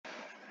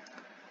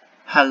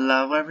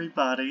Hello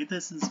everybody,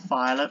 this is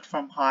Violet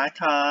from High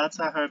Cards.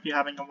 I hope you're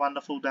having a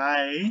wonderful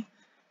day.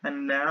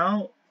 And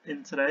now,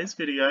 in today's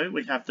video,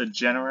 we have the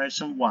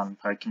Generation 1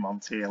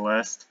 Pokemon tier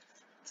list.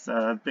 It's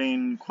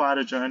been quite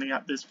a journey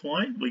at this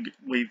point.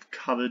 We've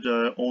covered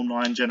all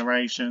 9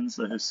 generations,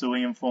 the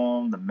Hisuian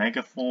form, the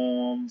Mega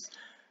forms,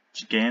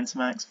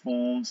 Gigantamax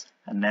forms,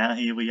 and now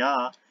here we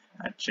are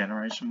at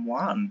Generation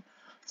 1.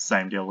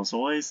 Same deal as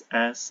always,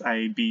 S,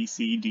 A, B,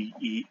 C, D,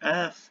 E,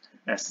 F.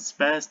 S is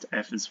best,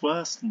 F is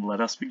worst.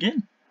 Let us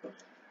begin.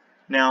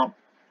 Now,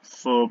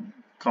 for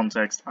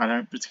context, I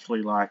don't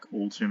particularly like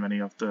all too many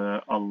of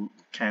the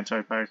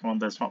Kanto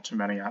Pokemon. There's not too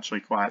many I actually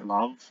quite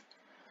love,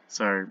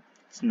 so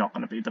it's not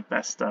going to be the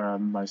best,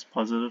 most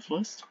positive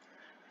list.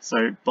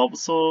 So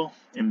Bulbasaur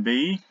in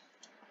B,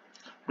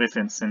 with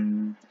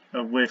Venusaur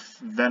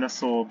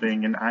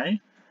being in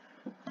A.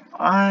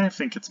 I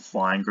think it's a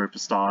flying group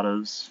of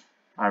starters.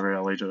 I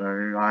really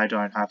do. I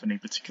don't have any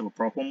particular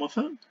problem with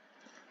it.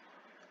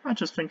 I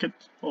just think yeah,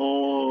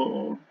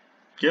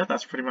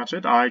 that's pretty much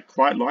it. I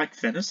quite like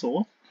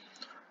Venusaur,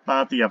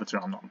 but the other two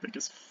I'm not the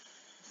biggest,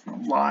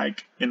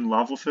 in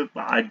love with it,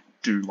 but I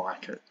do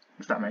like it,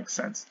 if that makes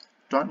sense.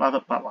 Don't love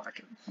it, but like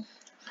it.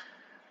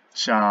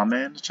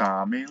 Charmander,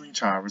 Charmeleon,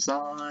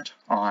 Charizard.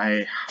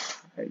 I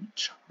hate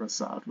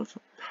Charizard with a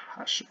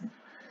passion.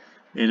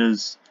 It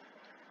is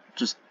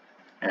just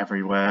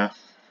everywhere.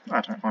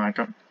 I don't like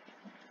it.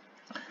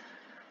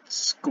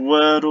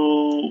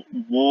 Squirtle,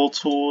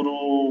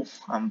 Wartortle,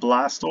 and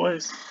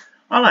Blastoise.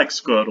 I like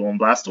Squirtle and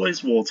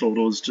Blastoise.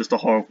 Wartortle is just a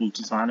horrible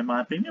design in my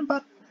opinion,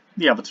 but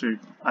the other two,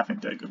 I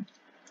think they're good.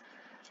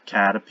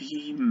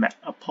 Caterpie,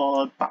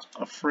 Metapod,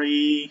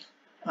 Butterfree.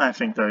 I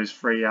think those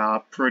three are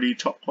pretty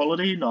top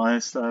quality,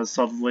 nice,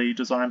 solidly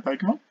designed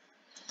Pokemon.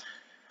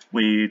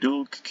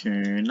 Weedle,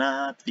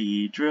 Kakuna,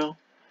 Beedrill.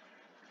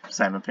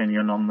 Same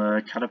opinion on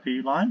the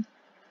Caterpie line.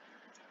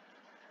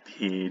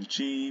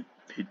 Pidgey,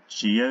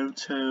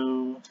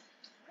 Pidgeotto,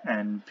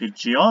 and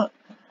Pidgeot.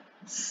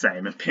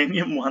 Same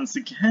opinion once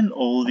again.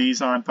 All these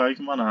 9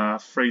 Pokemon are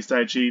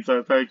 3-stage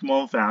Evo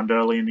Pokemon found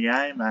early in the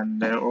game,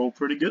 and they're all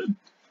pretty good.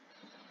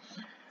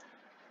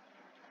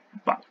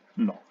 But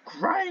not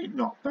great,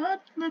 not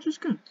bad, they're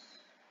just good.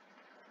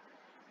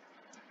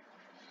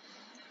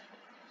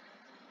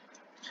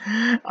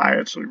 I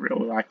actually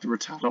really like the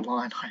Rattata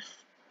line.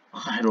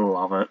 I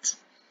love it.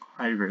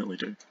 I really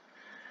do.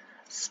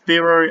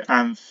 Spearow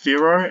and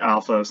Fearow,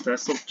 our first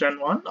S of Gen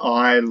 1.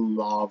 I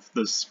love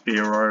the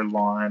Spearow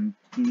line.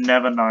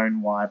 Never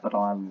known why, but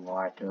I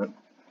like it.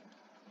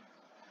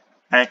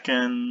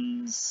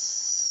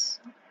 Ekans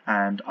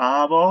and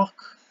Arbok.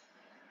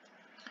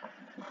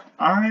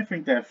 I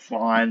think they're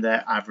fine.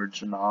 They're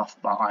average enough,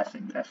 but I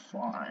think they're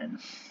fine.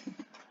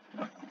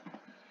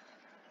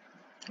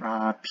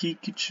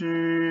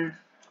 Pikachu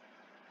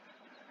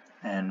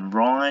and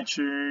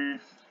Raichu.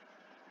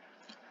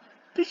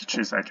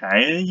 Pikachu's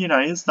okay, you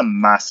know, he's the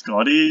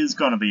mascot, he's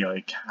gonna be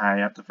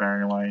okay at the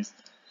very least.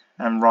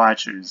 And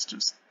Raichu's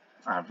just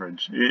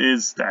average. It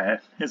is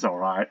there, he's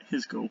alright,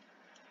 he's cool.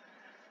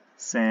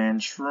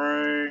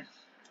 Sandshrew,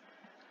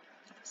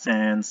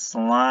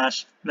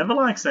 Sandslash. Never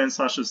liked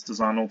Sandslash's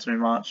design all too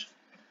much,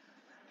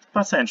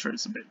 but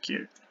Sandshrew's a bit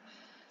cute.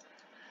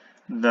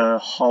 The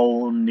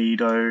whole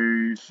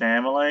Nido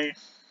family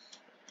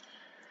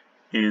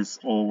is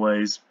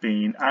always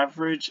been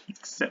average,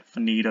 except for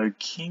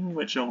Nidoking,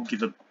 which I'll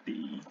give a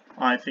B.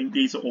 I think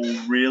these are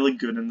all really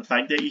good, and the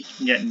fact that you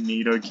can get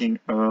Nidoking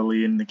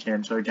early in the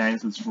Kanto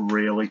games is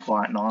really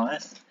quite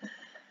nice.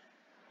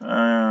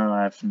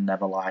 I've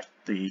never liked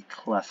the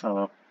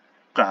Clefable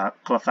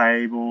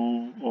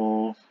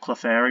or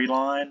Clefairy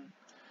line.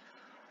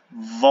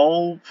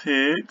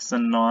 Vulpix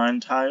and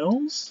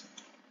Ninetales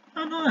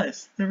are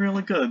nice, they're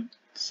really good.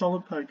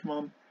 Solid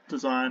Pokemon,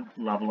 design,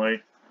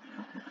 lovely.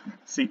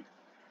 See,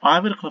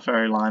 either the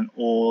Clefairy line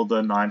or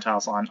the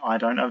Ninetales line, I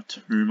don't have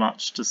too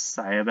much to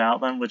say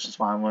about them, which is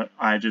why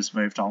I just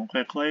moved on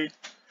quickly.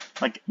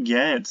 Like,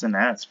 yeah, it's an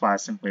S, but I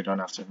simply don't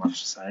have too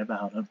much to say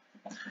about it.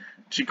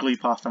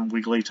 Jigglypuff and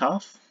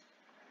Wigglytuff.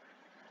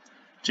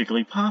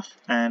 Jigglypuff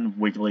and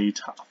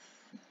Wigglytuff.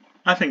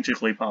 I think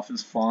Jigglypuff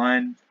is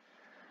fine,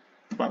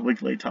 but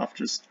Wigglytuff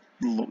just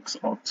looks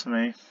odd to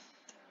me.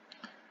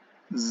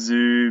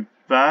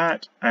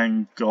 Zubat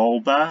and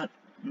Golbat.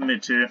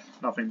 Mid-tier,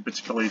 nothing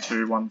particularly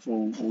too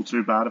wonderful or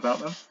too bad about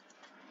them.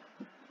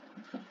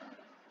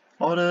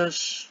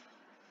 Oddish,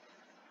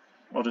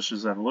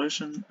 Oddish's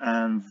Evolution,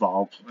 and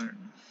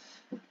Vileplume.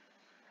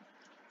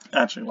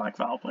 I actually like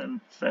Vileplume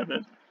a fair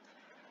bit.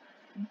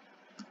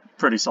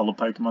 Pretty solid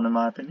Pokemon in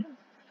my opinion.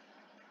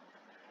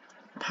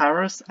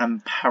 Paras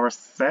and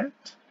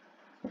Parasect.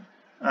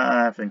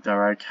 I think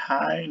they're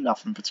okay,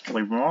 nothing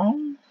particularly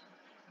wrong.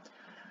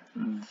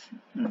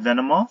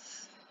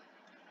 Venomoth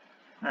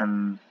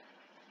and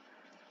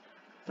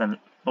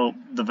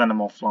the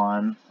Venomoth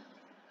line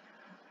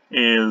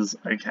is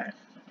okay.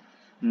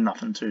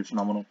 Nothing too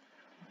phenomenal.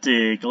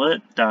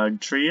 Diglett,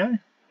 Dugtrio.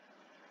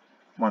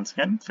 Once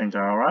again, think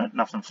they're alright.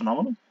 Nothing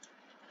phenomenal.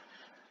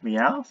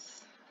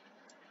 Meowth.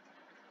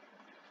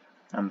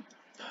 And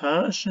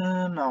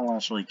Persian, I'll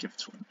actually give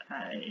to an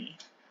A.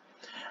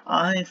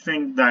 I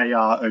think they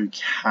are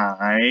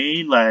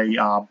okay. They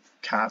are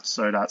cats,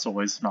 so that's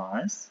always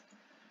nice.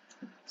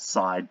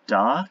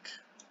 Psyduck,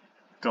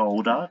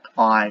 Golduck.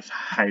 I've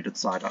hated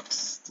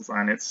Psyduck's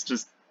design. It's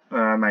just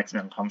makes me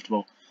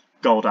uncomfortable.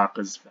 Golduck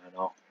is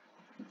better.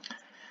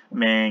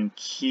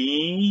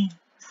 Mankey,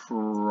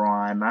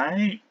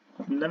 Primeape.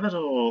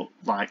 Never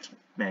liked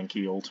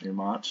Mankey all too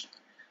much.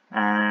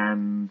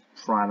 And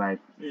Primeape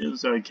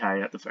is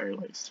okay at the very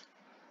least.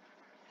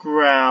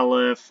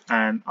 Growlithe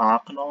and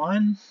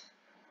Arcanine.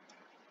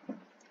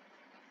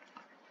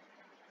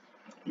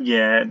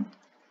 Yeah,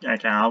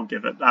 okay, I'll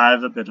give it. I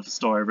have a bit of a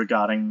story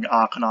regarding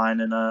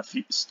Arcanine in a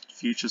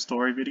future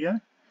story video.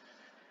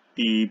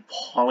 The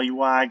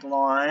Poliwag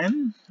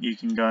line, you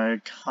can go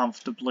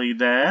comfortably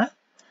there.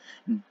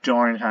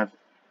 Don't have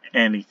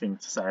anything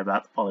to say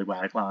about the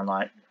Poliwag line.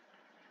 Like,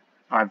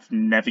 I've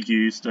never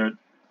used it,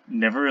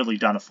 never really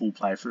done a full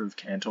playthrough of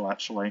Kanto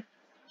actually.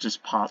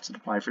 Just parts of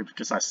the playthrough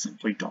because I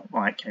simply don't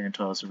like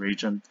Kanto as a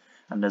region,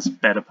 and there's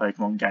better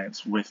Pokemon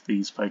games with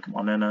these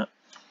Pokemon in it.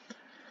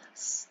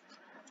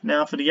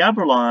 Now for the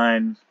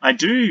Abraline, I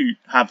do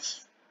have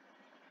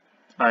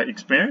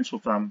experience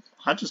with them,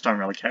 I just don't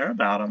really care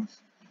about them.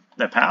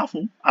 They're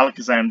powerful.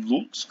 Alakazam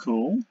looks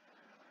cool,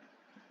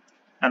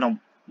 and I'll,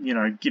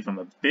 give them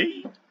a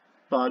B,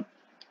 but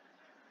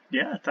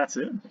yeah, that's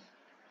it.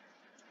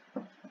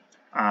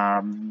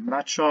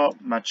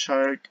 Machop,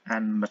 Machoke,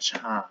 and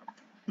Machamp.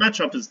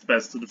 Machop is the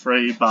best of the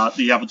three, but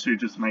the other two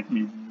just make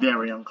me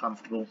very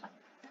uncomfortable.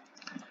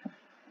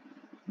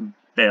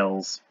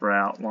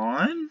 Bellsprout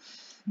line,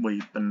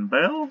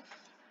 Weepinbell,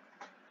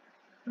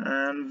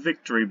 and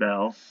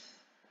Victreebel.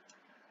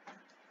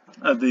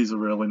 These are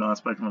really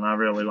nice Pokemon. I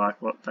really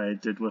like what they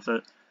did with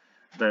it.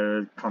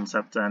 The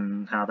concept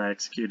and how they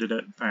executed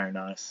it, very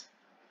nice.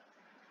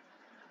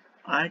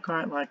 I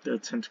quite like the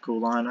Tentacle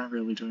line, I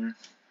really do.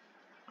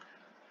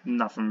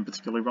 Nothing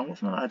particularly wrong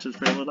with them, I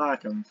just really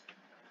like them.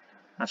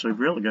 Actually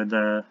really good,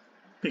 they're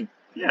pink,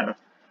 yeah.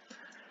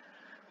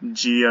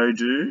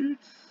 Geodude,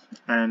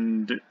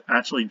 and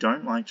actually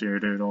don't like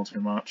Geodude all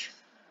too much.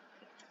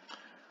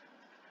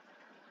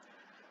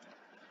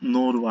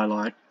 Nor do I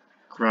like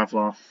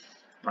Graveler,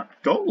 but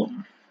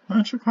Golem, I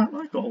actually quite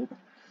like Golem.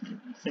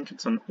 I think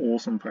it's an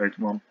awesome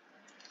Pokemon.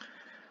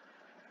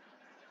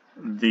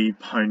 The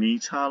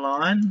Ponyta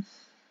line,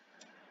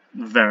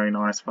 very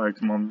nice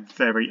Pokemon,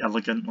 very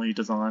elegantly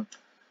designed.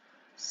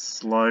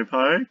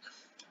 Slowpoke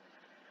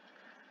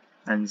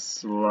and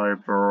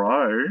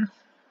Slowbro.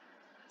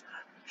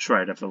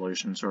 Trade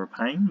evolutions are a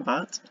pain,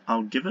 but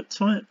I'll give it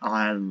to it.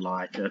 I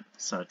like it,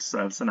 so it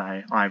deserves an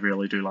A. I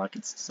really do like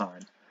its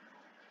design.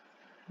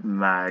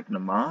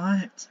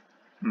 Magnemite,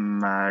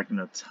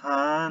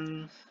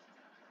 Magneton.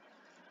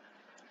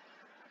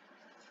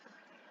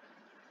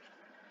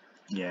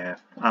 Yeah,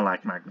 I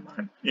like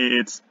Magnemite.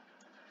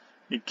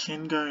 It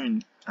can go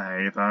in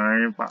A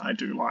though, but I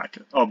do like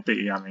it. Oh,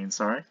 B, I mean,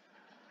 sorry.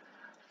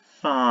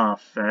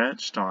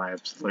 Farfetch'd, I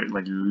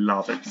absolutely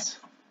love it.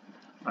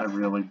 I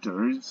really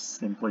do.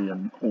 Simply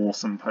an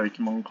awesome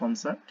Pokemon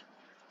concept.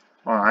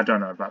 Well, I don't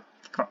know about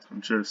the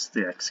concept, just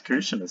the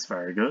execution is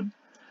very good.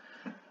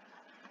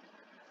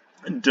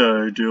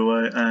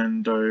 Doduo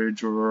and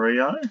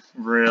Dodrio.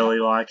 Really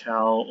like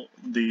how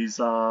these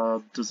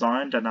are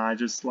designed, and I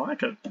just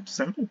like it.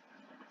 Simple.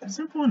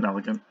 Simple and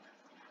elegant.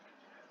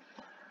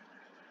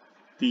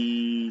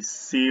 The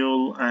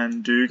Seal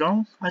and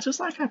Dugong. I just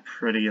like how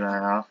pretty they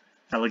are.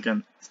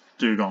 Elegant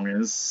Dugong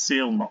is.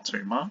 Seal not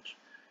too much.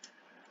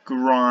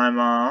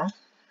 Grimer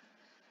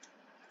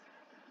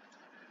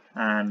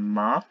and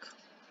Mark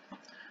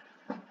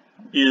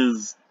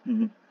is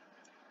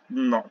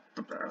not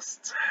the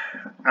best.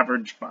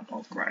 Average but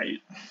not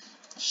great.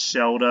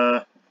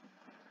 Shelter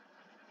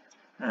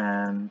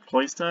and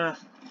Cloyster,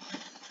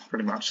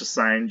 pretty much the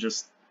same,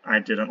 just I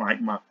didn't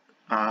like Mark.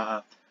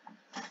 I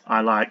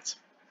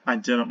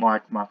didn't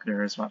like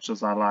Markner as much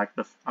as I liked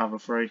the other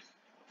three.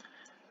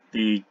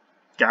 The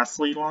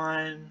Ghastly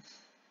line,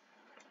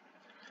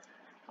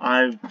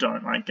 I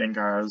don't like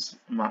Gengar as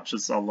much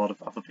as a lot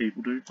of other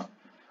people do.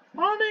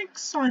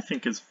 Onix, I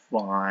think, is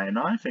fine.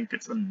 I think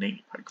it's a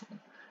neat Pokemon.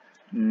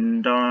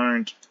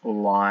 Don't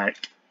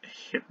like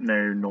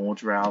Hypno nor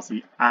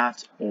Drowsy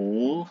at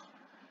all.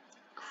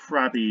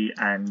 Krabby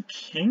and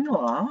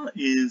Kingler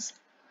is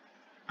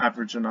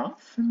average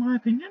enough, in my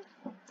opinion.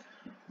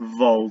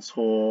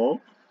 Voltorb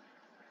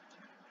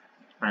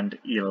and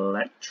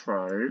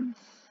Electro,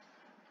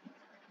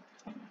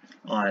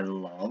 I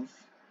love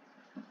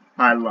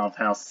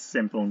how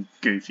simple and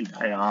goofy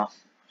they are.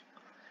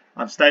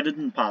 I've stated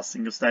in the past,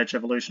 single stage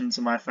evolutions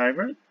are my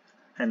favourite,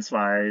 hence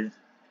why,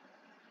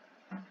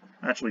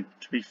 actually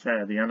to be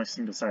fair, the only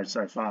single stage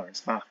so far is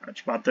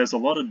Farfetch'd, but there's a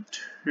lot of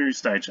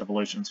two-stage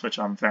evolutions which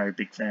I'm a very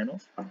big fan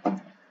of.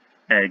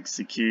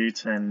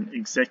 Execute and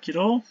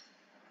Executor,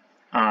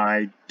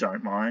 I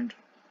don't mind,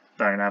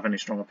 don't have any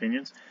strong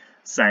opinions.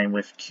 Same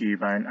with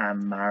Cubone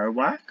and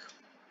Marowak.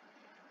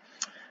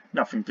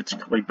 Nothing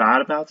particularly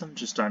bad about them,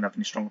 just don't have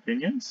any strong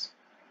opinions.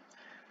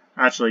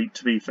 Actually,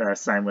 to be fair,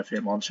 same with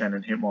Hitmonchan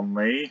and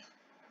Hitmonlee.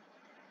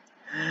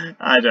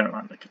 I don't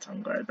like the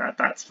Katungo.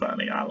 That's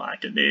funny. I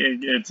like it.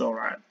 It's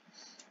alright.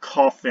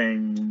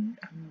 Coughing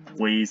and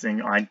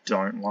wheezing, I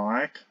don't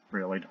like.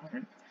 Really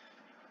don't.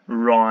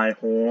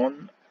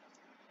 Rhyhorn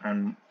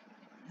and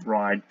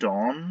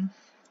Rhydon.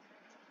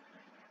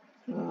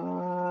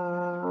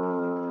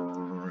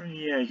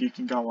 Yeah, you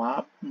can go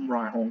up.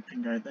 Rhyhorn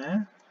can go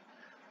there.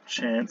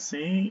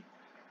 Chansey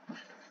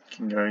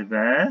can go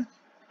there.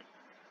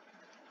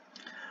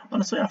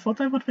 Honestly, I thought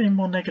there would be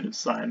more negatives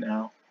side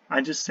now.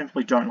 I just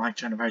simply don't like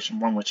Generation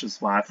 1, which is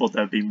why I thought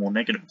there would be more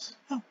negatives.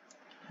 Oh.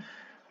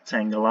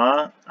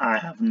 Tangela, I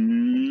have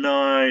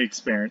no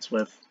experience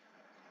with,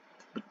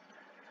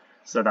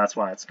 so that's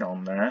why it's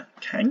gone there.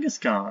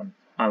 Kangaskhan,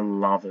 I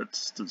love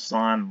its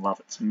design, love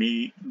its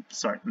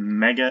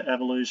Mega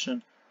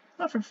Evolution.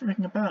 Love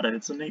everything about it,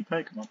 it's a neat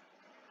Pokemon.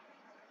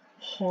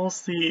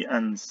 Horsey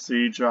and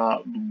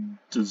Seadra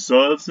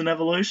deserves an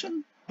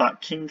evolution,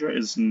 but Kingdra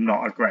is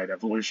not a great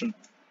evolution.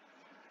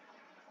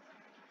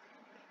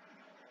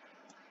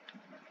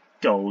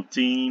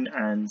 Goldeen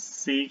and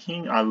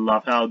Seaking, I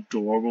love how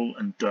adorable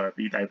and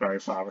derpy they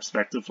both are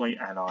respectively,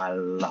 and I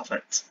love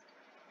it.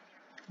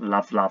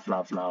 Love, love,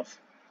 love, love.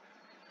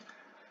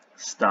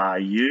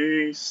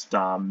 Staryu,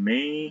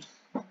 Starmie.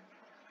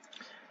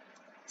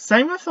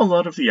 Same with a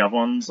lot of the other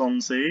ones on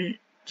Z,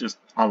 just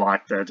I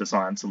like their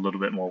designs a little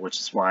bit more,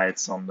 which is why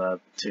it's on the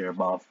tier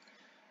above.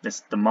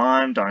 Mr.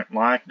 Mime, don't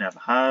like, never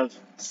have.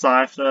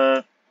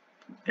 Cypher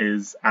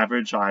is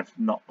average, I've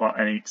not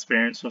got any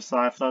experience with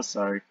Cypher,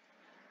 so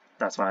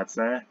that's why it's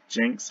there.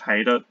 Jinx,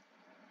 hate it.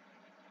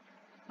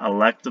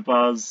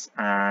 Electabuzz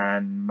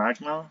and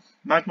Magma.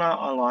 Magma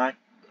I like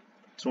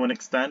to an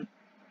extent.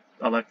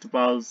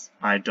 Electabuzz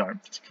I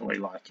don't particularly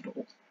like at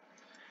all.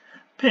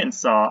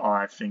 Pinsir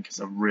I think is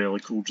a really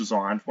cool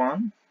designed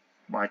one.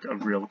 Like a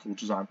really cool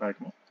designed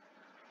Pokemon.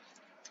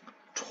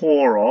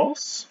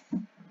 Tauros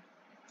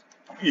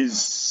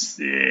is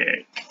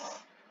sick.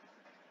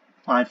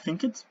 I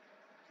think it's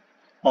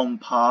on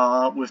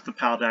par with the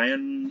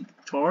Paldean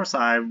Tauros.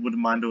 I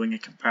wouldn't mind doing a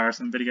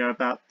comparison video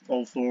about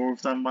all four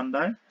of them one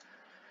day.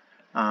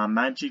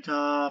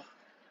 Magikarp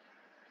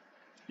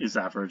is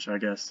average, I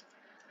guess.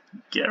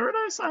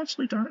 Gyarados I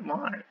actually don't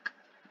like.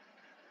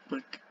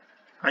 Like,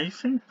 I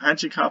think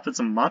Magikarp is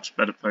a much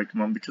better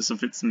Pokemon because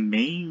of its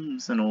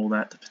memes and all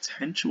that, the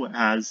potential it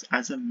has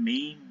as a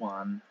meme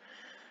one.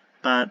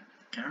 But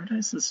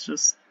Gyarados is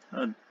just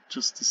a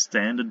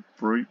standard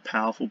brute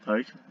powerful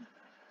Pokemon.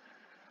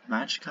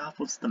 Magikarp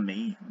was the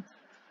meme.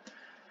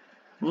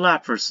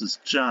 Lapras is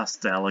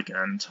just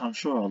elegant. I'm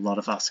sure a lot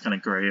of us can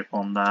agree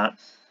upon that.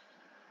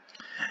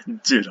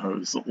 Ditto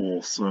is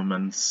awesome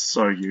and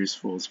so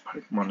useful as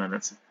Pokemon, and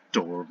it's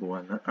adorable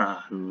and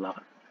I love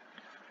it.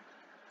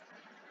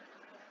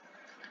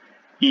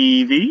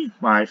 Eevee,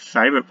 my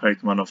favourite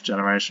Pokemon of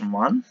Generation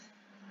 1.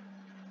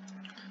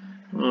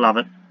 Love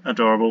it.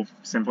 Adorable.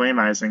 Simply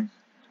amazing.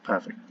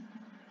 Perfect.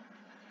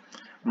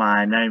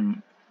 My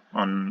name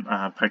on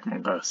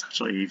Pokemon Go is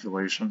actually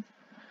Evolution.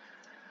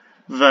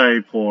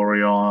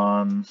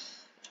 Vaporeon.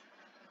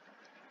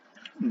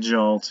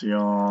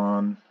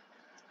 Jolteon.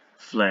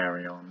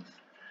 Flareon.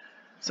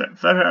 So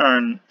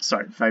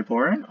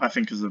Vaporeon I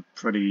think is a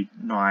pretty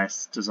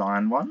nice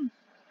design one.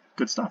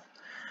 Good stuff.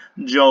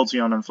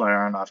 Jolteon and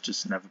Flareon I've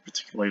just never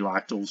particularly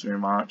liked all too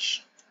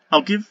much.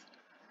 I'll give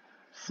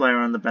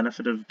Flareon the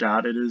benefit of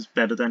doubt, it is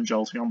better than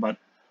Jolteon, but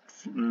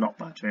not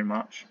by too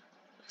much.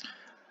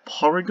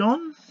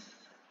 Porygon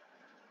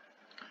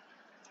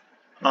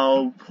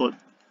I'll put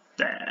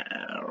there.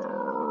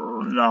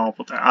 No, I'll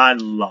put there. I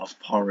love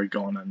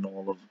Porygon and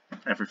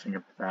everything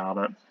about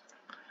it.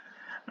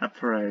 I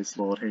praise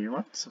Lord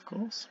Helix, of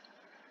course.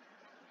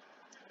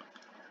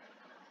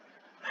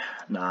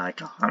 No, I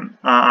can't.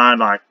 I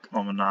like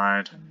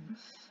Omanyte and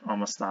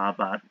Omastar,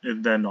 but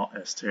they're not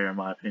S tier in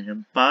my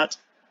opinion. But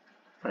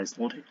praise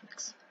Lord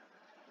Helix.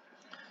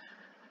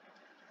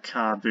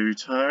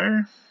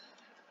 Kabuto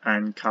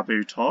and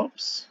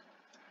Kabutops.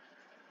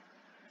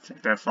 I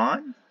think they're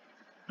fine.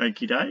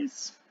 Okie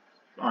days.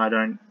 I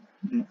don't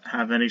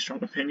have any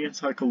strong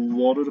opinions like a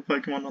lot of the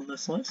Pokemon on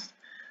this list.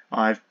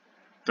 I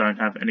don't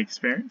have any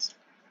experience.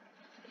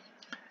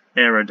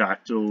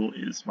 Aerodactyl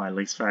is my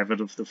least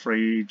favourite of the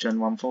 3 Gen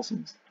 1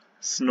 fossils.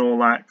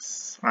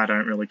 Snorlax I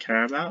don't really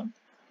care about.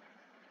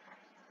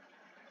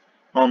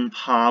 On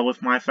par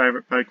with my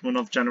favourite Pokemon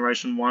of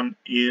Generation 1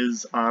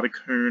 is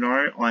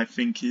Articuno. I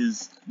think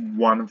is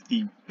one of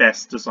the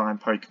best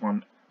designed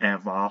Pokemon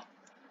ever.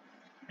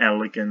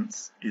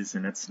 Elegance is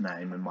in its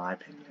name in my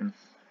opinion.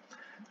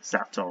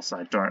 Zapdos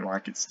I don't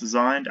like its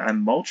design,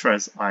 and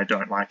Moltres I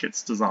don't like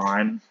its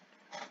design.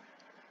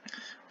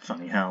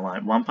 Funny how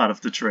like one part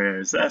of the trio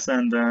is S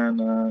and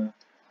then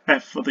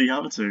F for the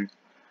other two.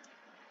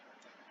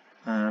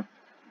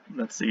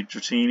 Let's see,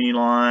 Dratini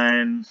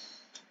line.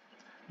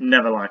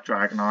 Never liked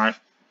Dragonite.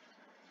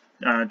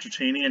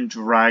 Dratini and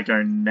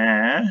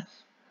Dragonair.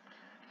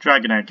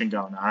 Dragonair can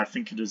go on. I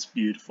think it is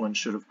beautiful and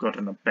should have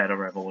gotten a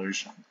better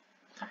evolution.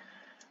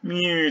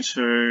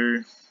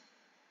 Mewtwo.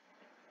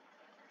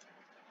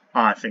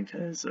 I think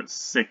it is a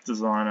sick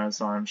design, as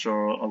I'm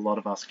sure a lot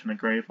of us can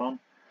agree upon.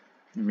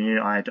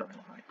 Mew I don't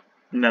like.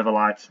 Never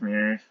liked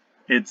Mew.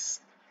 It's,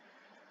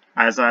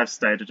 as I've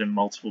stated in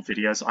multiple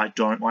videos, I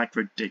don't like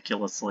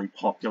ridiculously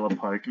popular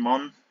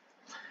Pokemon.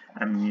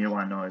 And Mew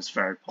I know is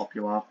very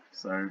popular,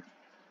 so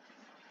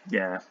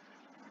yeah,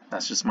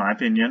 that's just my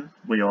opinion.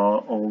 We are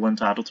all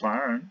entitled to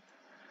our own.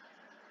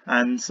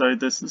 And so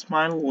this is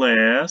my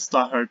list.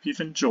 I hope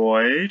you've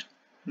enjoyed.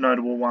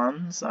 Notable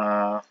ones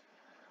are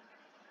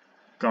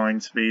going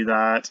to be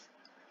that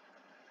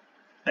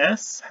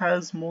S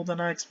has more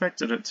than I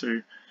expected it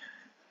to.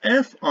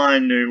 F I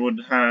knew would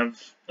have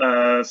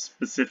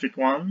specific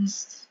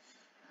ones,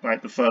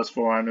 like the first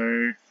four I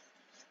knew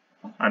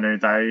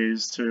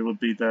those two would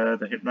be there,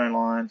 the Hypno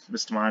line,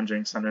 Mr. Mime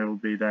Jinx I knew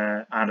would be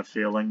there, I had a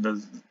feeling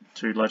the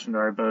two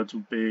legendary birds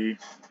would be,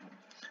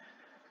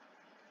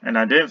 and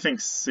I didn't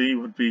think C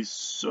would be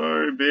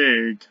so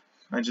big.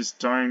 I just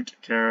don't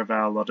care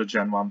about a lot of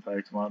Gen 1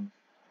 Pokemon.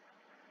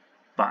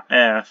 But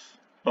S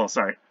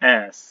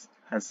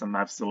has some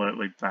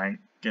absolutely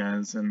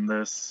bangers in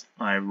this.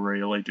 I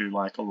really do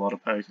like a lot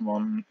of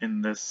Pokemon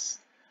in this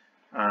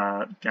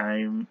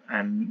game,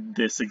 and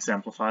this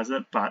exemplifies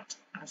it, but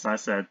as I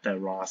said,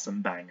 there are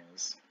some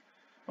bangers.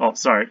 Oh,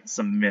 sorry,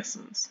 some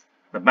misses.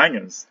 The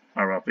bangers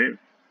are up here.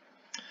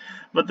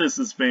 But this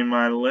has been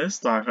my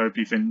list. I hope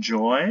you've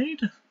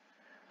enjoyed.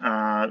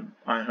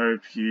 I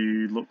hope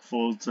you look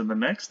forward to the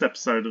next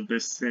episode of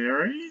this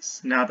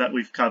series. Now that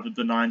we've covered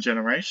the 9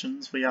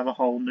 generations, we have a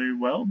whole new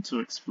world to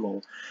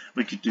explore.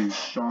 We could do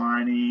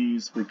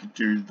shinies, we could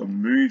do the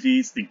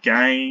movies, the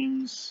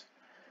games.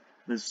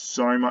 There's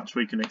so much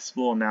we can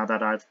explore now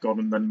that I've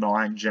gotten the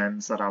 9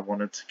 gens that I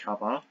wanted to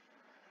cover.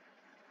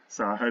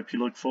 So I hope you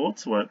look forward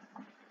to it.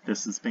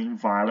 This has been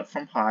Violet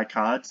from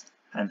HiCards,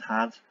 and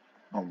have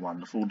a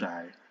wonderful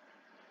day.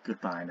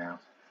 Goodbye now.